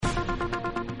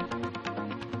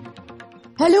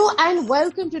Hello and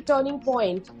welcome to Turning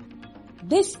Point.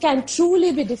 This can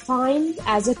truly be defined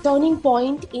as a turning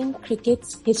point in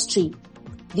cricket's history.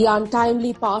 The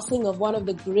untimely passing of one of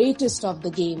the greatest of the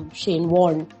game, Shane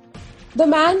Warne. The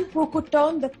man who could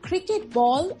turn the cricket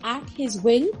ball at his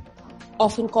will,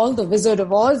 often called the Wizard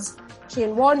of Oz.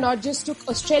 Shane Warne not just took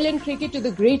Australian cricket to the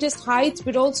greatest heights,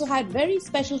 but also had very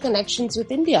special connections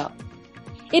with India.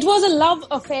 It was a love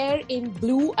affair in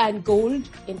blue and gold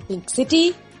in Pink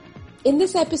City. In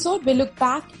this episode, we look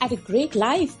back at a great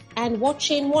life and what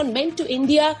Shane Warne meant to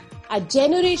India, a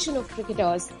generation of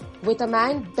cricketers, with a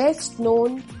man best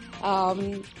known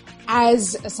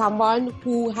as someone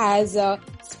who has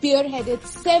spearheaded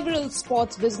several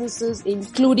sports businesses,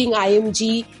 including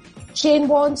IMG. Shane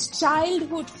Warne's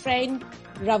childhood friend,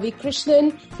 Ravi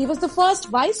Krishnan. He was the first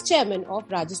vice chairman of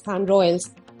Rajasthan Royals.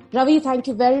 Ravi, thank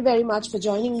you very, very much for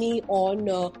joining me on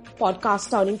podcast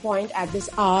Turning Point at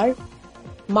this hour.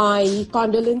 My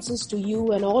condolences to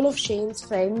you and all of Shane's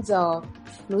friends.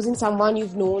 Losing someone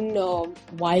you've known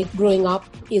while growing up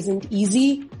isn't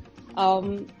easy. Let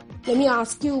me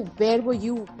ask you, where were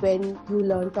you when you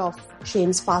learnt of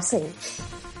Shane's passing?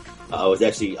 I've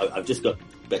just got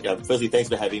back. Firstly, thanks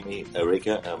for having me,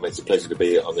 Rika. It's a pleasure to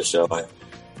be on the show.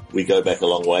 We go back a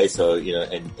long way, so, you know,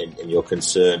 and your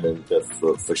concern and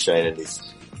for Shane and his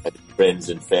friends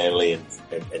and family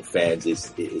and fans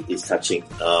is touching.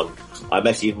 I'm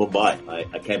actually in Mumbai.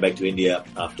 I came back to India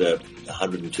after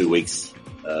 102 weeks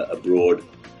abroad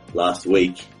last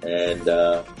week, and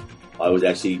I was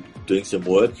actually doing some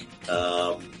work,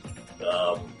 and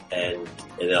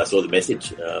then I saw the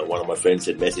message. One of my friends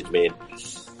had messaged me, and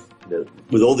you know,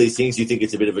 with all these things, you think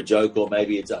it's a bit of a joke, or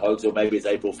maybe it's a hoax, or maybe it's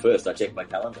April 1st. I checked my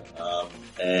calendar,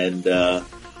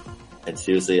 and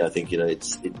seriously, I think, you know,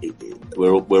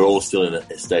 we're all still in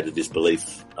a state of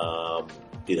disbelief.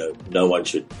 You know, no one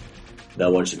should go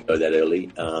that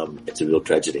early. It's a real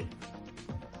tragedy.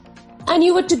 And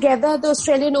you were together at the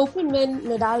Australian Open when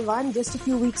Nadal won just a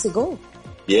few weeks ago.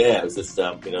 Yeah, it was just,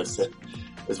 you know,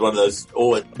 it was one of those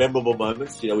memorable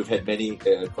moments. You know, we've had many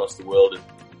across the world and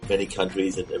many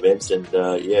countries and events, and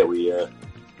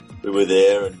we were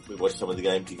there and we watched some of the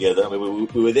game together. I mean,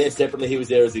 we were there separately. He was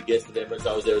there as a guest of Emirates.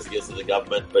 I was there as a guest of the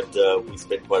government, but we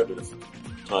spent quite a bit of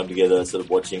time together, sort of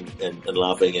watching and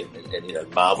laughing and you know,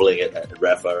 marveling at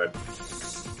Rafa. And,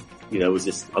 you know, it was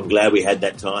just, I'm glad we had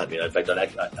that time. You know, in fact,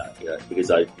 because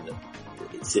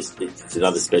it's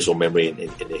another special memory in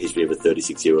the history of a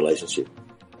 36-year relationship.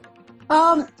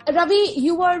 Ravi,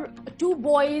 you were two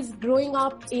boys growing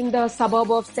up in the suburb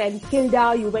of St.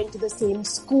 Kilda. You went to the same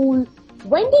school.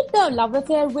 When did the love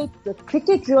affair with the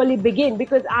cricket really begin?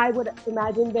 Because I would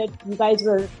imagine that you guys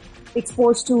were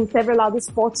exposed to several other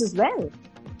sports as well.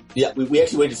 Yeah, we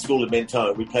actually went to school in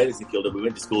Mentone. We played at St Kilda. We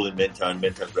went to school in Mentone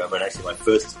Grammar. And actually,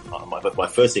 my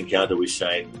first encounter with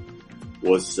Shane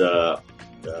was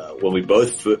when we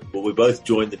both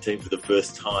joined the team for the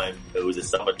first time. It was a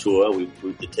summer tour.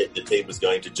 The team was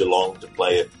going to Geelong to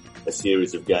play a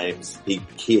series of games. He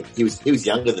was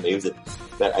younger than me. He was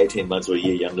about 18 months or a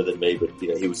year younger than me, but, you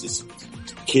know, he was this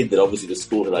kid that obviously the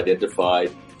school had identified,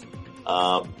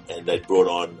 and they'd brought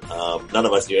on. None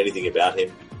of us knew anything about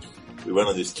him. We went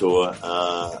on this tour.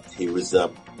 He was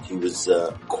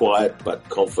quiet but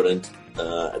confident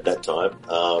at that time.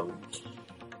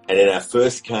 And in our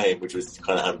first game, which was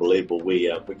kind of unbelievable, we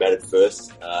batted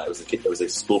first. It was a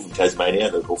school from Tasmania.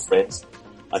 They were called Friends.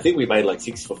 I think we made like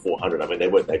 6 for 400. I mean, they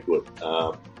weren't that good.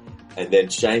 And then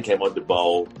Shane came on to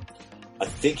bowl. I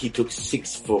think he took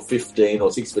 6 for 15 or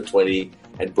 6 for 20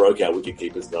 and broke our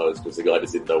wicketkeeper's nose because the guy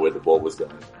just didn't know where the ball was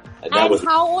going. And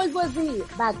how old was he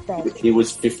back then? He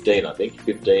was 15, I think,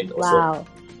 15 or so. Wow.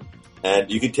 And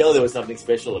you could tell there was something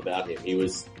special about him. He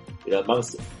was, you know,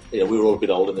 we were all a bit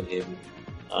older than him.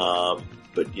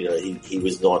 But, you know, he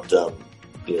was not,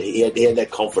 you know, he had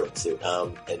that confidence,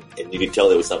 and you could tell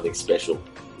there was something special.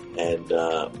 And,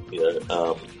 you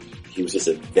know, he was just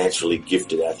a naturally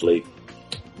gifted athlete,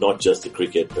 not just the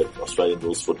cricket, but Australian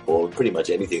rules football and pretty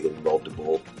much anything that involved the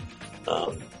ball.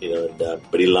 You know,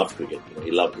 but he loved cricket. You know,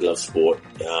 he loved sport.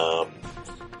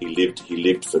 He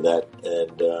lived for that.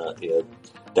 And, you know,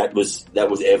 that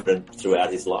was evident throughout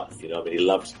his life. You know, I mean, he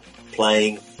loved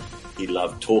playing. He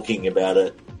loved talking about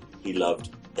it. He loved,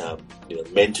 you know,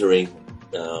 mentoring,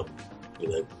 you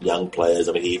know, young players.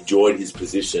 I mean, he enjoyed his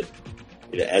position,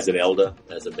 you know, as an elder,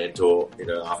 as a mentor, you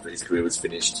know, after his career was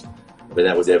finished. I mean,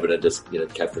 that was evident as, you know,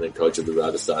 captain and coach of the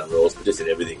Rajasthan Royals, but just in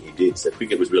everything he did. So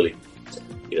cricket was really,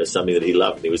 you know, something that he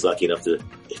loved, and he was lucky enough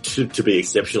to be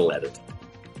exceptional at it.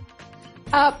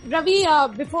 Ravi,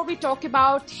 before we talk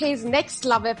about his next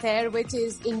love affair, which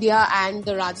is India and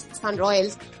the Rajasthan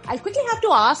Royals, I'll quickly have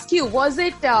to ask you, was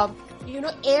it,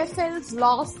 AFL's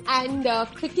loss and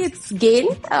cricket's gain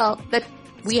that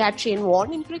we had Shane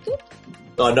Warne in cricket?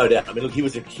 Oh, no doubt. I mean, look, he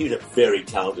was a very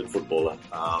talented footballer,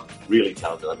 really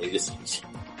talented. I mean,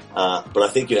 but I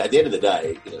think, at the end of the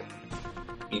day,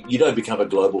 you don't become a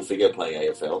global figure playing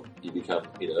AFL. You become,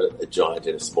 a giant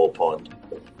in a small pond.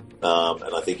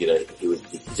 And I think, he was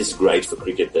just great for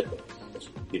cricket that,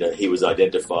 he was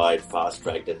identified,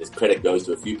 fast-tracked, and this credit goes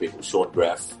to a few people. Sean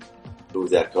Graff, who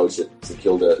was our coach at St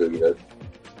Kilda,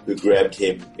 who grabbed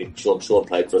him. Sean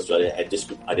played for Australia and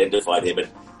just identified him and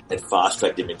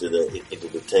fast-tracked him into the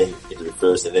team, into the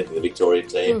first and then to the Victorian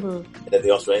team. Mm-hmm. And then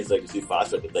the Australians, they could do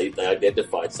fast-tracked him. They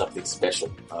identified something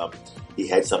special. He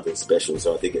had something special.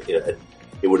 So I think, it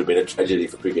would have been a tragedy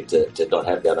for cricket to not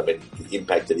have that. I mean, the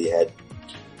impact that he had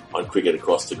on cricket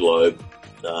across the globe,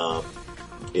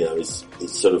 is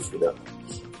sort of,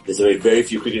 there's very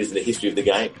few cricketers in the history of the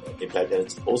game impact, and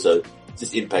it's also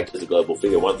just impact as a global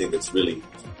figure. One thing that's really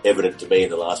evident to me in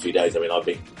the last few days, I mean, I've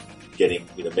been getting,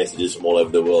 messages from all over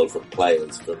the world, from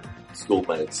players, from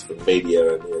schoolmates, from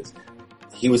media, and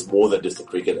he was more than just a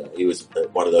cricketer. He was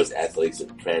one of those athletes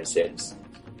that transcends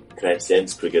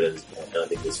cricket, and I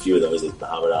think there's few of those as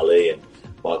Muhammad Ali and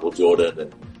Michael Jordan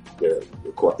and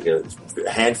quite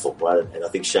a handful, right? And I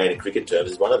think Shane in cricket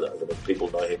terms is one of those. I mean, people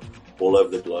know him all over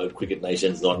the globe, cricket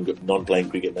nations,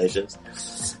 non-playing cricket nations,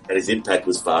 and his impact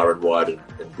was far and wide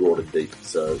and broad and deep.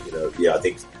 So, I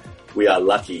think we are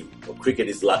lucky, or cricket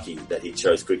is lucky that he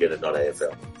chose cricket and not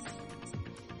AFL.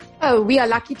 Oh, we are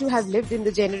lucky to have lived in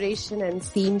the generation and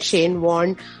seen Shane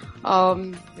Warne.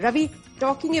 Ravi,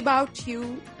 talking about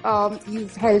you,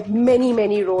 you've held many,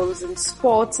 many roles in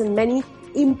sports and many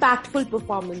impactful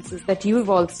performances that you've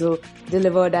also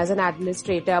delivered as an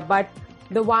administrator, but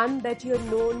the one that you're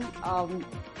known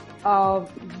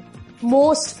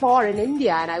most for in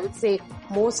India, and I would say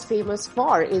most famous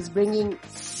for, is bringing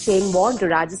Shane Warne to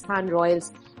Rajasthan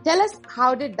Royals. Tell us,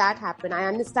 how did that happen? I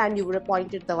understand you were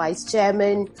appointed the vice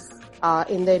chairman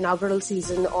in the inaugural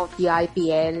season of the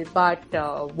IPL, but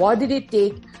what did it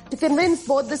take to convince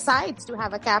both the sides to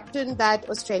have a captain that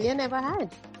Australia never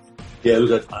had? Yeah,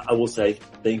 look, I will say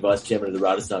being vice chairman of the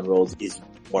Rajasthan Royals is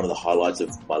one of the highlights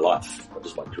of my life, not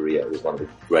just my career. It was one of the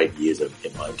great years in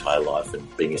my entire life,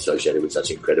 and being associated with such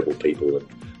incredible people. And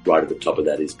right at the top of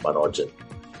that is Manoj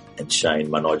and Shane.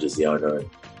 Manoj is the owner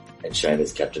and Shane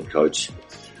is captain coach.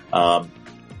 I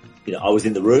was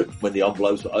in the room when the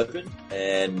envelopes were opened,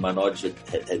 and Manoj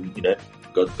had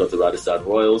got the Rajasthan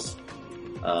Royals.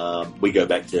 We go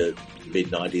back to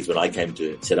mid-90s when I came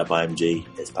to set up IMG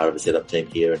as part of a setup team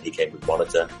here, and he came with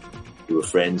Monitor. We were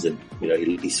friends, and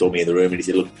he saw me in the room and he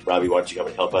said, "Look, Ravi, why don't you come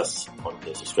and help us on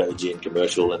strategy and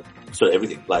commercial and sort of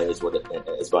everything, players,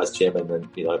 as vice chairman?" And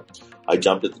I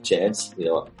jumped at the chance,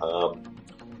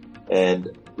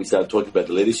 and we started talking about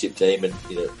the leadership team and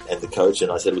the coach.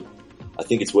 And I said, "Look, I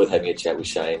think it's worth having a chat with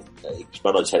Shane."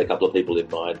 Manoj had a couple of people in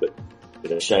mind,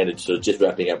 but Shane had sort of just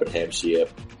wrapping up at Hampshire.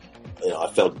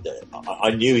 I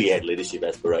knew he had leadership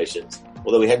aspirations,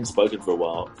 although we hadn't spoken for a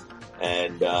while.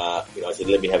 And, I said,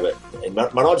 let me have it. And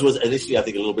Manoj was initially, I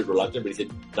think, a little bit reluctant, but he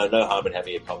said, no harm in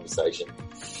having a conversation.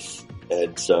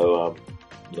 And so,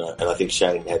 and I think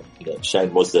Shane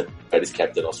was the greatest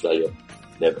captain Australia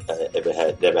never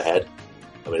had.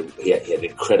 I mean, he had an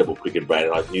incredible cricket brain,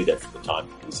 and I knew that from the time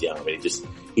he was young. I mean,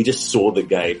 he just saw the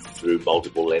game through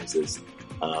multiple lenses.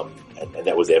 And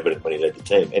that was evident when he led the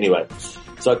team. Anyway,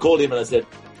 so I called him and I said,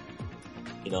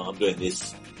 I'm doing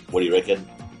this. What do you reckon?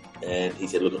 And he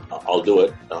said, "Look, I'll do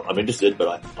it. I'm interested, but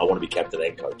I want to be captain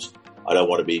and coach. I don't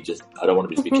want to be just be captain. I want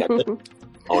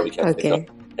to be captain and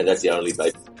coach. And that's the only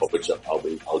basis on which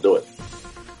I'll do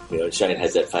it." Shane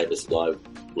has that famous line,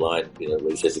 where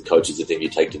he says the coach is the thing you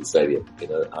take to the stadium.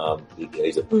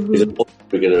 He's a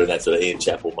cricketer in that sort of Ian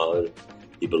Chappell mode.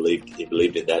 He believed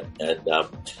in that. And,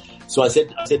 so I said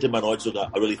to Manoj, "Look,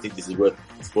 I really think this is worth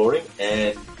exploring."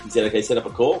 And he said, "Okay, set up a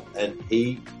call." And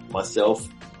he, myself,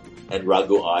 and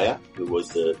Raghu Iyer, who was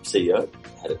the CEO,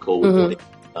 had a call with me.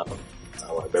 I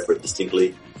remember it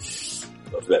distinctly.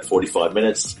 For about 45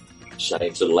 minutes,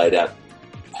 Shane sort of laid out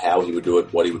how he would do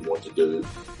it, what he would want to do.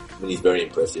 I mean, he's very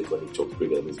impressive when he talks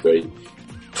cricket.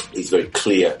 He's very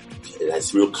clear. It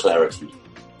has real clarity,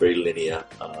 very linear,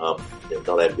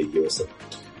 not ambiguous. And,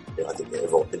 I think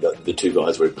the two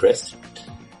guys were impressed.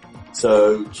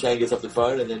 So Shane gets off the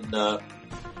phone, and then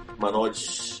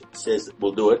Manoj says,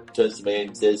 "We'll do it." Turns to me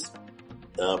and says,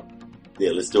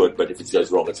 "Yeah, let's do it. But if it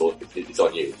goes wrong, it's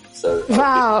on you." So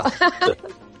wow.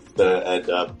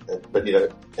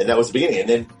 and that was the beginning. And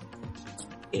then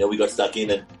we got stuck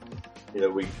in and,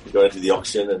 we got into the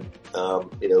auction and,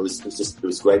 it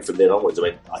was great from then onwards. I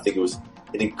mean, I think it was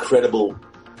an incredible,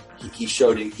 he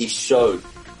showed,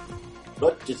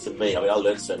 not just to me, I mean, I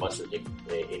learned so much from him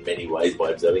in many ways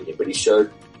by observing him, but he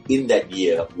showed in that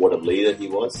year what a leader he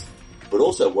was, but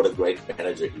also what a great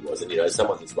manager he was. And, as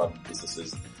someone who's run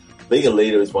businesses, being a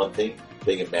leader is one thing,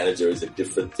 being a manager is a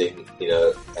different thing.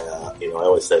 I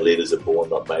always say leaders are born,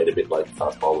 not made, a bit like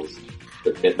fast bowlers.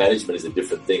 But management is a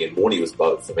different thing, and Morny was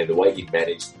both. I mean, the way he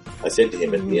managed, I said to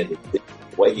him at the end, the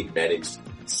way he managed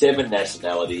 7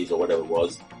 nationalities or whatever it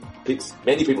was,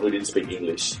 many people who didn't speak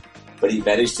English, but he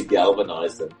managed to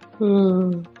galvanize them.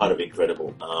 Kind of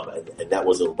incredible. And that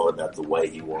was a lot about the way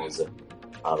he was. And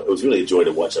it was really a joy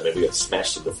to watch. I mean, we got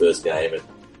smashed in the first game, and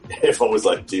everyone was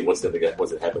like, gee, what's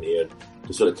it happen here? And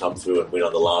to sort of come through and win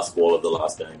on the last ball of the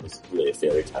last game was really a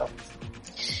fairy tale.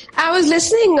 I was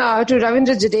listening to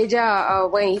Ravindra Jadeja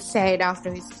when he said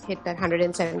after he hit that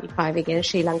 175 against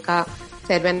Sri Lanka,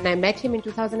 said when I met him in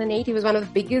 2008, he was one of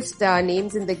the biggest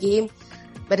names in the game.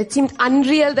 But it seemed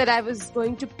unreal that I was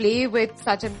going to play with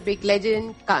such a big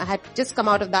legend, had just come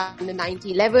out of that in the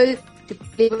 90 level. To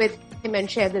play with him and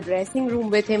share the dressing room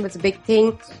with him was a big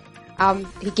thing.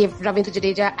 He gave Ravindra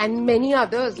Jadeja and many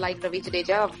others like Ravi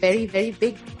Jadeja a very, very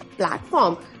big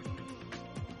platform.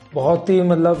 बहुत ही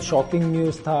मतलब shocking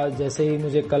news था. जैसे ही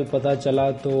मुझे कल पता चला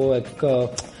तो एक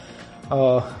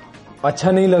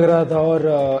अच्छा नहीं लग रहा था और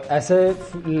ऐसे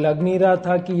लग नहीं रहा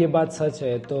था कि ये बात सच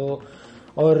है. तो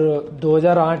और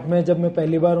 2008 में जब मैं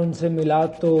पहली बार उनसे मिला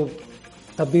तो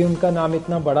तभी उनका नाम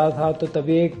इतना बड़ा था, तो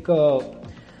तभी एक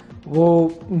वो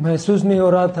महसूस नहीं हो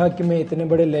रहा था कि मैं इतने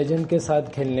बड़े लेजेंड के साथ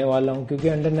खेलने वाला हूँ, क्योंकि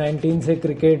अंडर 19 से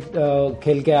क्रिकेट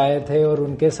खेल के आए थे और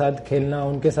उनके साथ खेलना,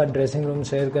 उनके साथ ड्रेसिंग रूम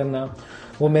शेयर करना,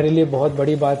 वो मेरे लिए बहुत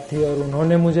बड़ी बात थी. और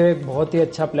उन्होंने मुझे एक बहुत ही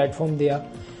अच्छा प्लेटफॉर्म दिया,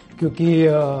 क्योंकि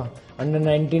अंडर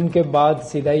 19 के बाद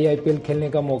सीधा ही IPL खेलने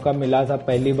का मौका मिला था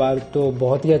पहली बार, तो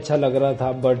बहुत ही अच्छा लग रहा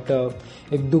था. बट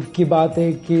एक दुख की बात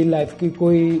है कि लाइफ की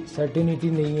कोई सर्टेनिटी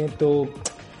नहीं है, तो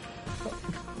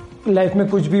लाइफ में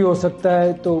कुछ भी हो सकता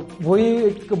है. तो वही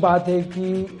एक बात है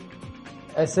कि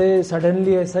ऐसे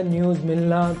सडनली ऐसा न्यूज़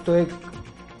मिलना तो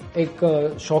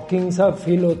एक शॉकिंग सा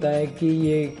फील होता है कि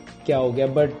ये क्या हो गया.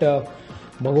 बट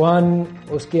भगवान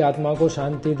उसकी आत्मा को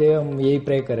शांति दे, हम यही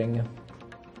प्रे करेंगे.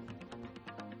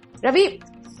 Ravi,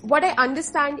 what I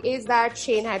understand is that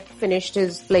Shane had finished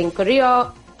his playing career.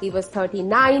 He was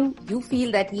 39. You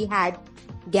feel that he had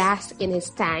gas in his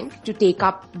tank to take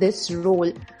up this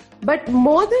role. But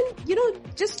more than,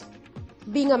 just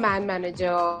being a man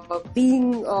manager,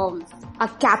 being a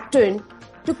captain,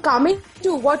 to come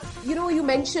into what, you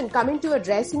mentioned, come into a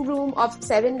dressing room of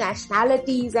 7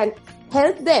 nationalities and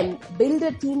help them build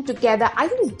a team together. I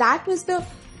think that was the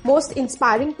most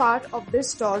inspiring part of this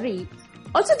story.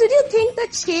 Also, did you think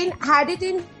that Shane had it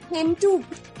in him to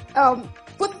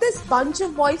put this bunch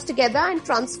of boys together and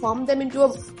transform them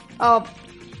into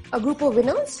a group of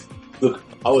winners? Look,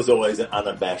 I was always an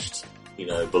unabashed,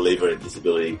 believer in his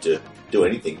ability to do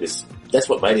anything. That's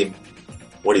what made him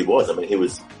what he was. I mean, he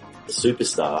was a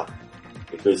superstar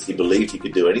because he believed he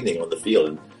could do anything on the field.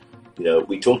 And,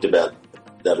 we talked about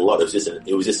that a lot.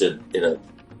 It was just an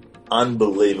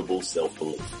unbelievable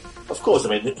self-belief. Of course, I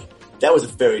mean, that was a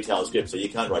fairy tale script, so you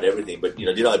can't write everything. But,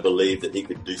 did I believe that he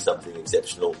could do something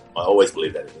exceptional? I always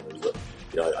believed that.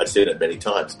 I'd seen it many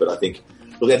times. But I think,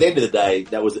 look, at the end of the day,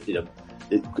 that was,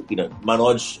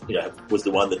 Manoj, was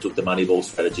the one that took the Moneyball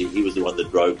strategy. He was the one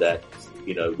that drove that.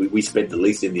 We spent the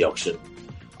least in the auction.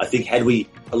 I think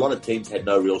a lot of teams had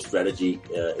no real strategy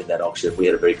in that auction. We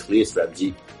had a very clear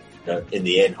strategy. In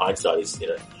the end, hindsight's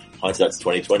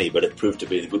 2020, but it proved to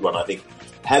be the good one. I think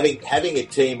having a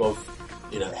team of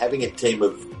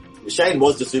Shane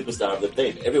was the superstar of the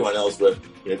team. Everyone else were,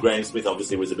 Graham Smith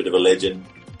obviously was a bit of a legend,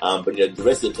 but the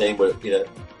rest of the team were,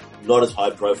 not as high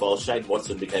profile. Shane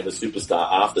Watson became a superstar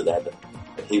after that,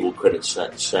 and he will credit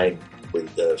Shane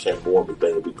with Shane Warne with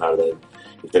being a big part of that.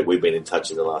 In fact, we've been in touch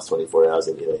in the last 24 hours,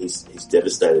 and he's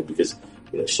devastated because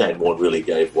Shane Warne really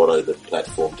gave Watto the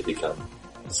platform to become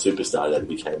the superstar that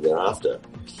he became thereafter.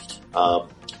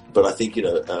 But I think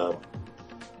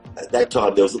at that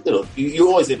time there was you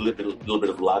always need a little bit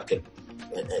of luck, and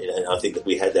I think that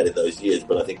we had that in those years.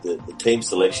 But I think the team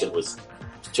selection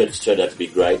turned out to be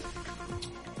great.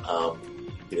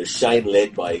 Shane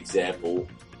led by example.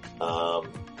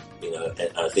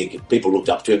 And I think people looked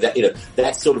up to him.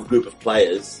 That sort of group of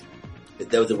players,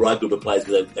 that was the right group of players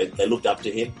because they looked up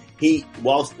to him. He,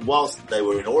 whilst they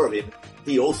were in awe of him,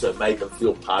 he also made them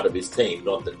feel part of his team.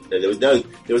 Not that there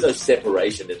was no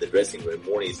separation in the dressing room.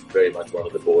 Morny's very much one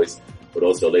of the boys. would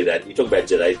also lead that. You talk about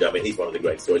Jadeja. I mean, he's one of the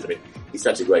great stories. I mean, he's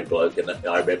such a great bloke, and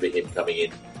I remember him coming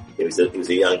in. He was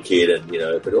a young kid, and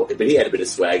but he had a bit of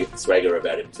swagger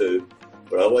about him too.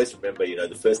 But I always remember,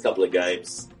 the first couple of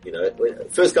games,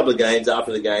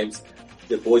 after the games,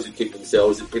 the boys would kick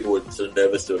themselves, and people were sort of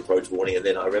nervous to approach Warnie. And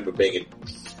then I remember being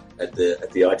at the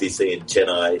ITC in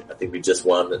Chennai. I think we just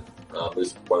won. It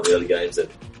was one of the early games, and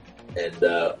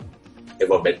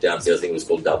everyone met downstairs. I think it was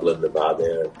called Dublin, the bar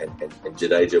there, and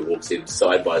Jadeja walks in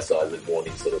side by side with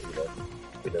Warnie, sort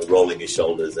of, rolling his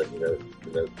shoulders and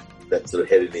that sort of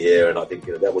head in the air. And I think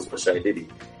that was what Shane did.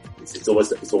 It's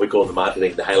what we call in the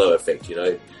marketing the halo effect. He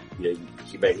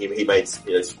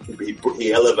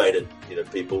elevated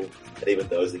people, and even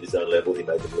those at his own level, he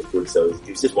made them look good. So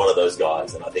he was just one of those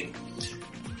guys, and I think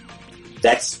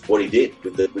that's what he did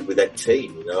with that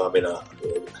team. I mean,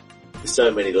 there's so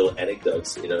many little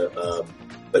anecdotes,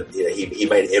 but he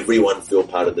made everyone feel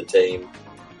part of the team,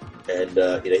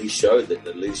 and he showed that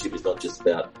the leadership is not just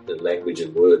about the language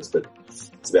and words, but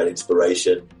it's about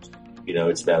inspiration.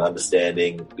 It's about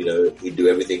understanding. He'd do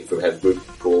everything from have group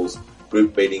calls,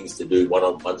 group meetings, to do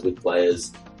one-on-ones with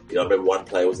players. I remember one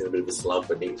player was in a bit of a slump,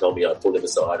 and he told me, I pulled him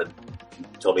aside and he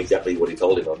told me exactly what he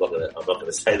told him. I'm not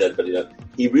gonna say that, but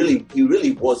he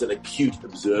really was an acute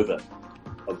observer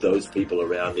of those people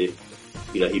around him.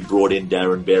 He brought in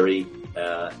Darren Berry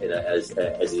as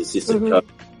his assistant coach.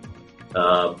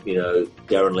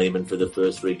 Darren Lehman for the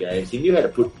first 3 games. He knew how to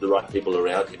put the right people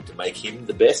around him to make him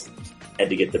the best and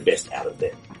to get the best out of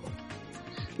them.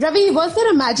 Ravi, was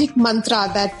there a magic mantra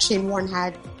that Shane Warne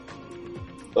had?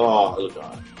 Oh, look,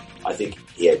 I think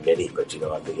he had many, but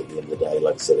I think at the end of the day,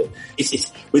 like I said,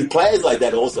 it's with players like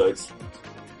that also, it's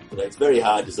very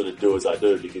hard to sort of do as I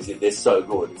do because they're so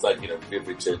good. It's like, Viv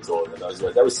Richards or those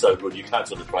guys, that was so good. You can't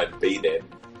sort of try and be them.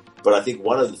 But I think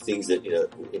one of the things that,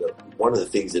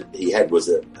 he had was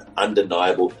an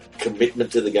undeniable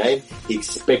commitment to the game. He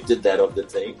expected that of the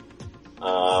team.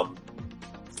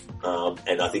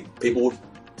 And I think people would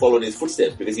follow in his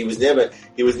footsteps because he was never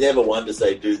one to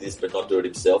say do this but not do it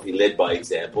himself. He led by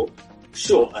example.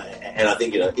 Sure. And I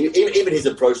think, even his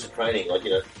approach to training, like,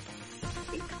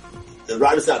 the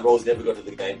Rajasthan Royals never got to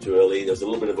the game too early. There was a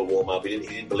little bit of a warm-up. He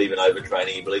didn't believe in overtraining.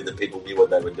 He believed that people knew what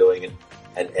they were doing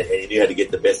and he knew how to get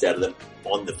the best out of them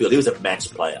on the field. He was a match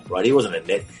player, right? He wasn't a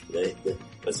net.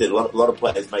 I said a lot of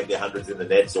players make their hundreds in the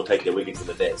nets or take their wickets in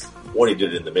the nets. Warnie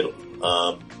did it in the middle.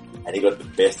 And he got the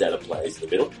best out of players in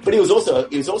the middle. But he was also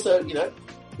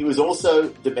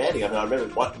demanding. I mean, I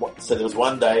remember so there was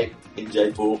one day in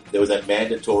Jaipur, there was a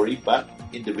mandatory but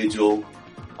individual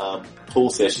pool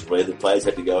session where the players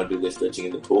had to go and do their stretching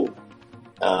in the pool.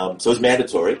 So it was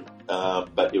mandatory,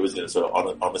 but it was sort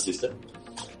of on the system.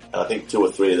 And I think 2 or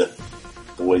 3 of the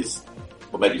boys,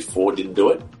 or maybe 4, didn't do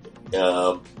it.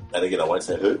 And again, I won't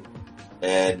say who.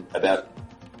 And about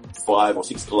 5 or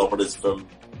 6 kilometres from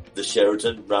the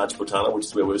Sheraton, Rajputana, which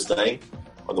is where we were staying,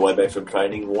 on the way back from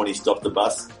training, Warnie stopped the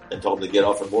bus and told them to get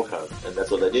off and walk home. And that's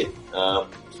what they did.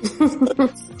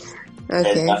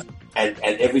 Okay. And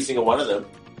every single one of them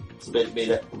said to me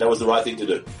that was the right thing to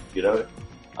do,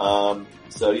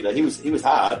 So, he was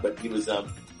hard, but he was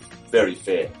very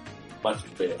fair, much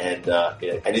fair,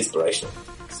 and inspirational.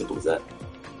 Simple as that.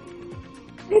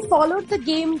 He followed the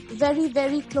game very,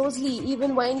 very closely,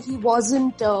 even when he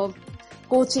wasn't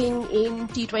coaching in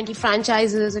T20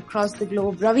 franchises across the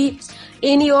globe. Ravi,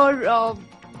 in your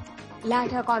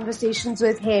latter conversations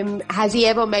with him, has he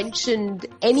ever mentioned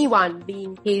anyone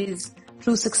being his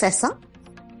true successor?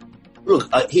 Look,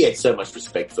 he had so much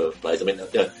respect for players. I mean,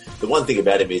 the one thing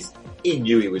about him is he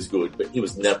knew he was good, but he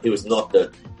was not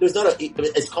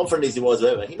as confident as he was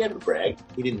ever. He never bragged.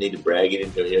 He didn't need to brag. He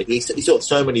didn't. He saw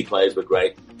so many players were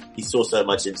great. He saw so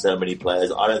much in so many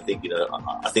players. I don't think,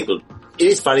 I think it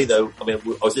is funny though. I mean,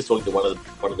 I was just talking to one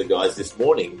of the guys this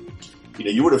morning.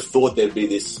 You would have thought there'd be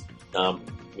this,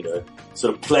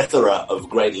 sort of plethora of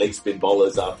great leg spin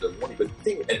bowlers after Warnie, but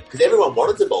because everyone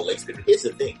wanted to bowl leg spin. But here's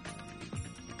the thing.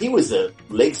 He was a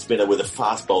leg spinner with a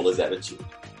fast bowler's attitude.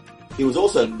 He was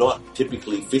also not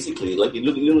typically physically, like you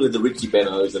look at the Richie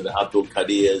Benos and the Abdul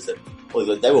Qadirs and all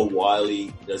those, they were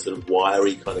wily, sort of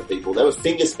wiry kind of people. They were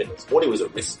finger spinners. Warnie was a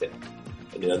wrist spinner.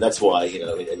 And, that's why,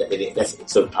 and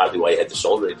that's sort of partly why he had the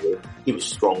shoulder injury. He was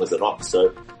strong as an ox.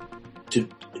 So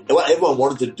everyone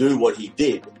wanted to do what he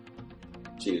did.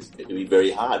 It would be very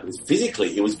hard.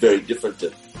 Physically, he was very different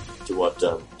to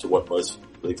what most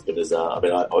leg spinners are. I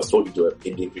mean, I was talking to an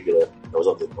Indian cricketer. I was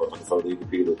on the phone with an Indian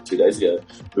cricketer 2 days ago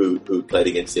who played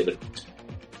against him, and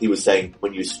he was saying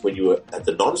when you were at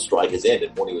the non-striker's end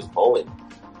and when he was bowling,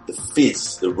 the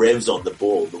fizz, the revs on the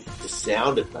ball, the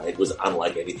sound it made was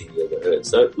unlike anything you ever heard.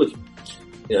 So look,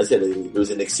 I said he was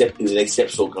an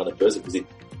exceptional kind of person because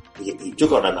he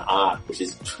took on an art which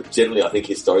is generally, I think,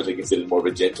 historically considered more of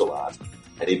a gentle art,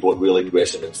 and he brought real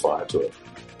aggression and fire to it.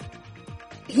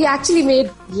 He actually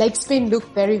made leg spin look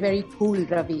very, very cool,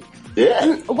 Ravi.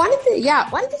 Yeah. One of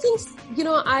the things,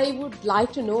 I would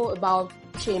like to know about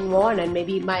Shane Warne, and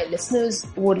maybe my listeners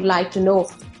would like to know.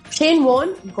 Shane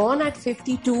Warne, gone at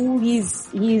 52,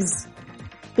 he's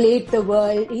played the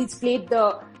world, he's played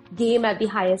the game at the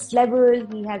highest level,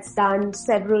 he has done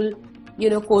several,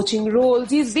 coaching roles.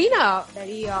 He's been a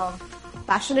very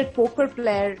passionate poker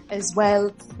player as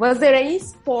well. Was there any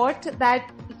sport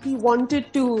that he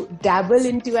wanted to dabble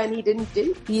into and he didn't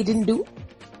do?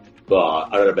 Well,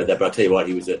 I don't know about that, but I'll tell you what,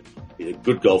 he's a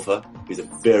good golfer. He's a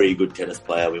very good tennis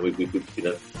player. I mean,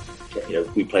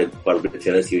 we played quite a bit of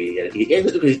tennis.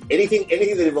 Anything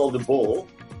that involved a ball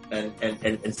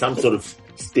and some sort of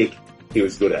stick, he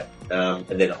was good at.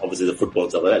 And then obviously the football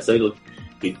and stuff like that. So look,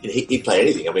 he'd play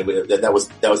anything. I mean, that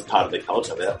was part of the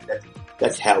culture. I mean,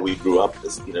 that's how we grew up.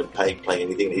 Playing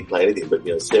anything. He'd play anything. But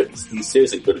he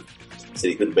seriously could have said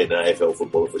he could have been an AFL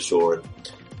footballer for sure. And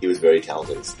he was very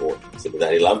talented in sport. Simple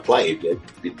that. He loved playing.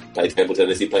 He played table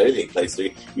tennis. He played anything. He played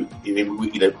three.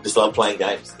 Just loved playing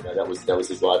games. That was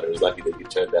his life. And he was lucky that he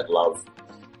turned that love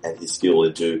and his skill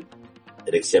into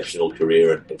an exceptional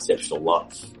career and exceptional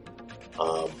life.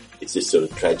 It's just sort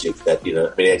of tragic that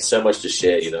he had so much to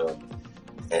share.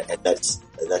 And that's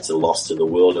a loss to the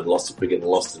world and loss to cricket and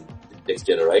loss to the next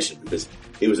generation, because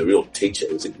he was a real teacher.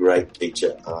 He was a great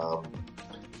teacher.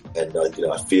 And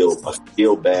I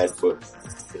feel bad for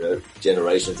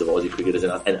generations of Aussie cricketers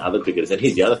and other cricketers. And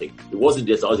here's the other thing: it wasn't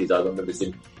just Aussies. I remember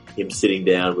him sitting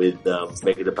down with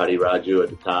Venkatapati Raju at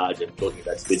the Taj and talking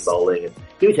about spin bowling, and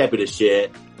he was happy to share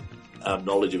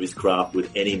knowledge of his craft with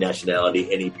any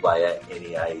nationality, any player,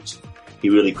 any age. He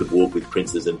really could walk with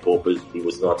princes and paupers. He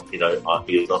was not, he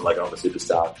was not like, I'm a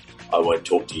superstar, I won't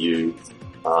talk to you.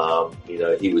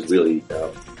 He was really,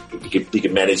 he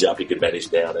could manage up, he could manage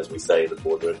down, as we say in the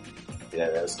boardroom.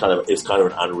 It was kind of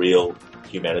an unreal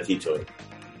humanity to him.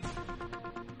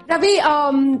 Ravi,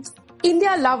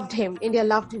 India loved him. India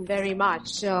loved him very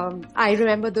much. I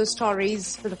remember those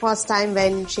stories for the first time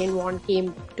when Shane Warne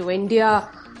came to India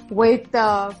with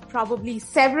probably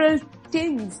several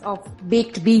tins of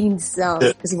baked beans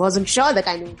because he wasn't sure the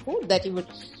kind of food that he would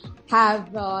have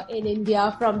in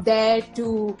India. From there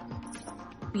to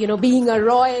being a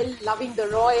royal, loving the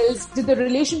royals. Did the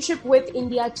relationship with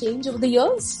India change over the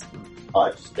years?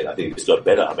 I think it just got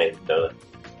better. I mean,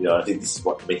 I think this is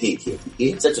what he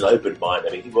had such an open mind.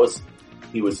 I mean,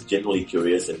 he was genuinely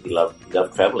curious, and he loved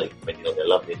traveling. I mean, he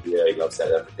loved India, he loved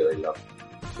South Africa, he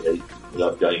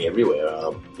loved going everywhere.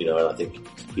 And I think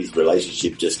his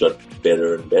relationship just got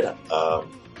better and better.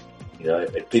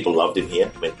 People loved him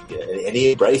here. I mean, and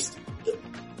he embraced the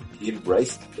people. Right?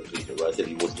 That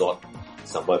he was not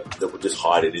someone that would just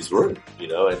hide in his room.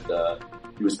 And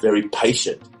he was very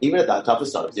patient, even at the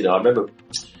toughest times. I remember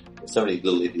so many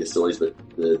little India stories, but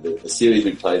the series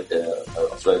we played,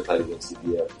 Australia played against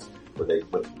India, when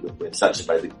Sachin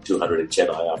made the 200 in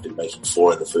Chennai after making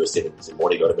 4 in the first innings, and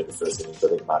Warne got him in the first innings. I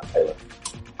think Mark Taylor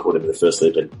caught him in the first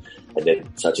slip, and then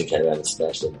Sachin came out and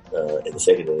smashed him in the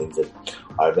second innings. And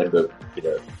I remember,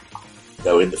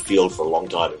 they were in the field for a long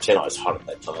time, and Chennai was hot at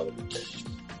that time.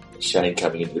 And Shane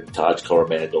coming into the Taj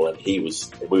Coromandel, and we were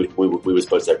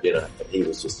supposed to have dinner, and he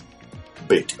was just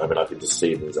beat. I mean, I could just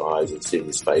see in his eyes and see in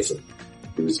his face, and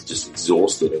he was just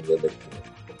exhausted. And then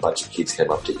a bunch of kids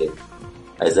came up to him,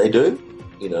 as they do,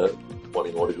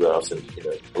 wanting autographs, and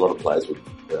a lot of players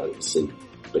would see,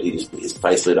 but his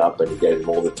face lit up, and he gave them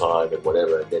all the time and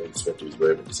whatever, and then he just went to his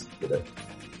room and just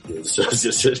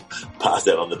passed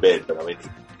out on the bed. But I mean,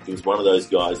 he was one of those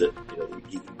guys that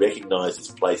he recognised his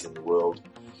place in the world.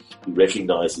 He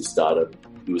recognised his stardom.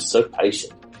 He was so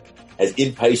patient, as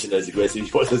impatient as aggressive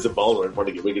he was as a bowler and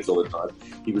wanted to get wickets all the time.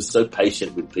 He was so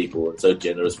patient with people and so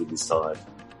generous with his time.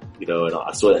 And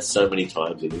I saw that so many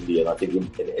times in India, and I think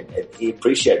and he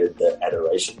appreciated the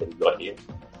adoration that he got here.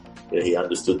 He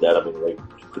understood that. I mean,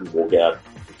 he couldn't walk out,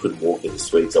 he couldn't walk in the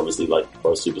streets, obviously, like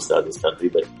most superstars in this country,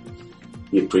 but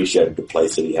he appreciated the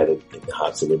place that he had in the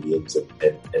hearts of Indians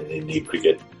and Indian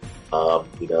cricket. I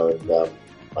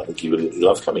think he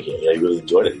loved coming here. He really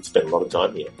enjoyed it. He spent a lot of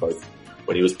time here, both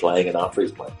when he was playing and after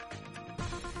his playing.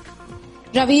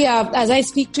 Ravi, as I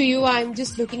speak to you, I'm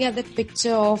just looking at that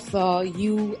picture of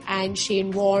you and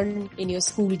Shane Warne in your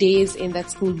school days, in that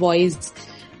schoolboy's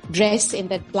dress, in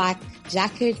that black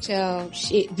jacket,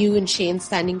 you and Shane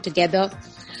standing together.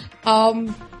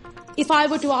 If I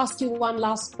were to ask you one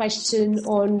last question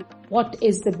on what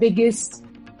is the biggest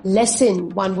lesson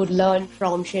one would learn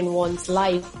from Shane Warne's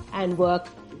life and work,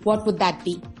 what would that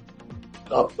be?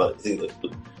 I think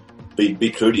that be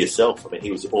true to yourself. I mean,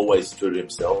 he was always true to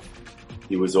himself.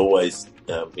 He was always,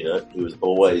 he was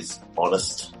always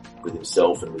honest with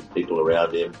himself and with people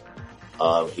around him.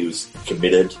 He was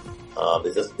committed.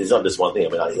 There's not just one thing.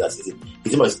 I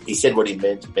mean, he said what he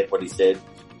meant what he said.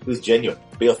 He was genuine.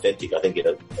 Be authentic. I think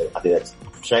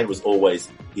Shane was always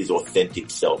his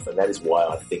authentic self, and that is why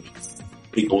I think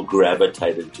people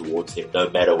gravitated towards him, no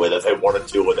matter whether they wanted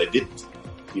to or they didn't.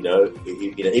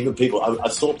 Even people. I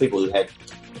saw people who had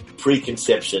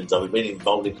preconceptions. I've been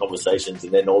involved in conversations,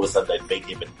 and then all of a sudden they'd meet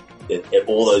him, and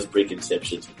all those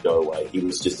preconceptions would go away. He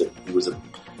was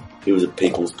a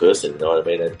people's person. You know what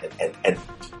I mean? And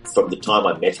from the time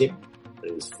I met him, when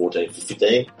he was 14,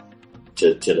 15,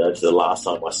 to the last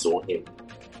time I saw him,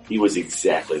 he was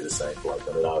exactly the same bloke.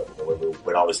 I mean,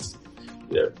 when I was,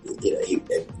 he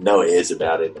had no airs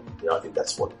about him. I think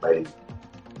that's what made him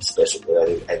special.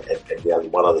 And the only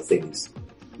one other thing is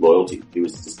loyalty. He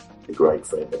was just a great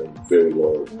friend. I mean, very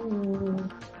loyal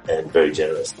and very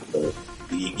generous.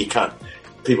 You can't.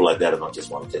 People like that are not just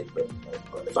one thing. But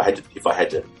if I had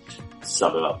to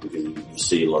sum it up, you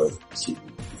see a lot of.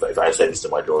 If I say this to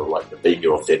my daughter, like being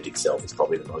your authentic self is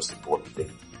probably the most important thing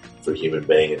for a human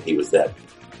being, and he was that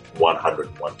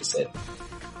 101%.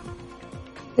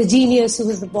 The genius who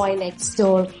was the boy next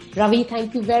door. Ravi,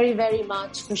 thank you very, very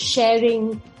much for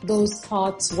sharing those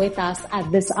thoughts with us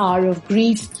at this hour of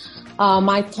grief.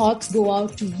 My thoughts go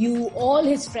out to you, all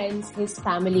his friends, his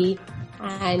family,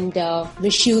 and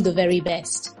wish you the very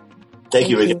best. Thank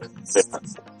you.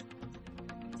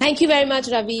 Thank you very much,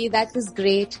 Ravi. That was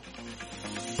great.